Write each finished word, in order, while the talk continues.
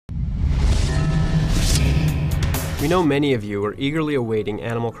We know many of you are eagerly awaiting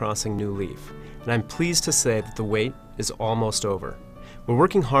Animal Crossing New Leaf, and I'm pleased to say that the wait is almost over. We're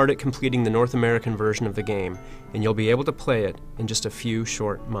working hard at completing the North American version of the game, and you'll be able to play it in just a few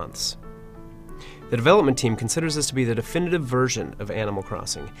short months. The development team considers this to be the definitive version of Animal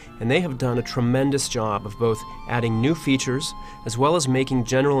Crossing, and they have done a tremendous job of both adding new features as well as making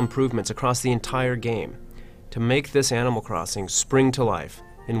general improvements across the entire game to make this Animal Crossing spring to life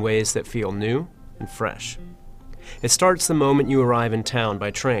in ways that feel new and fresh. It starts the moment you arrive in town by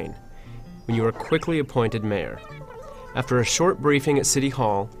train, when you are quickly appointed mayor. After a short briefing at City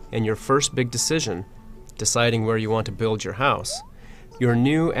Hall and your first big decision, deciding where you want to build your house, your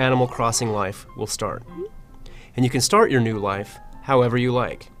new Animal Crossing life will start. And you can start your new life however you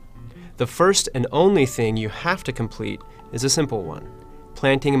like. The first and only thing you have to complete is a simple one: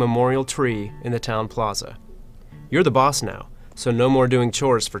 planting a memorial tree in the town plaza. You're the boss now, so no more doing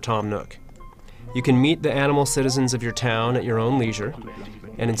chores for Tom Nook. You can meet the animal citizens of your town at your own leisure,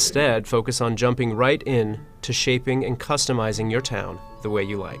 and instead focus on jumping right in to shaping and customizing your town the way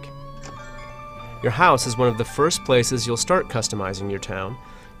you like. Your house is one of the first places you'll start customizing your town,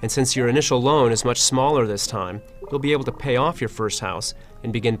 and since your initial loan is much smaller this time, you'll be able to pay off your first house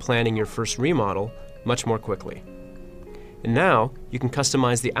and begin planning your first remodel much more quickly. And now, you can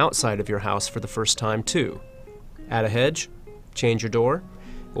customize the outside of your house for the first time too. Add a hedge, change your door,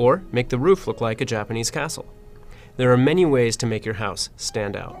 or make the roof look like a Japanese castle. There are many ways to make your house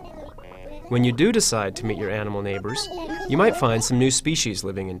stand out. When you do decide to meet your animal neighbors, you might find some new species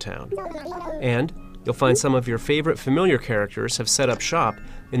living in town. And you'll find some of your favorite familiar characters have set up shop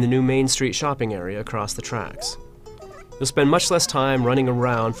in the new Main Street shopping area across the tracks. You'll spend much less time running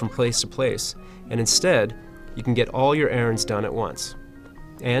around from place to place, and instead, you can get all your errands done at once.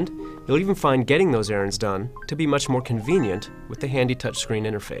 And you'll even find getting those errands done to be much more convenient with the handy touchscreen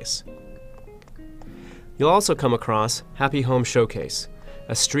interface. You'll also come across Happy Home Showcase,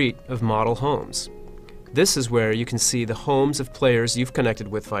 a street of model homes. This is where you can see the homes of players you've connected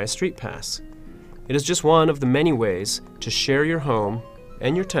with via Street Pass. It is just one of the many ways to share your home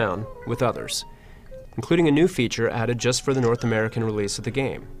and your town with others, including a new feature added just for the North American release of the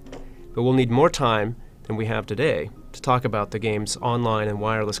game. But we'll need more time than we have today to talk about the game's online and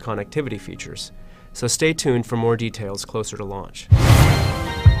wireless connectivity features, so stay tuned for more details closer to launch.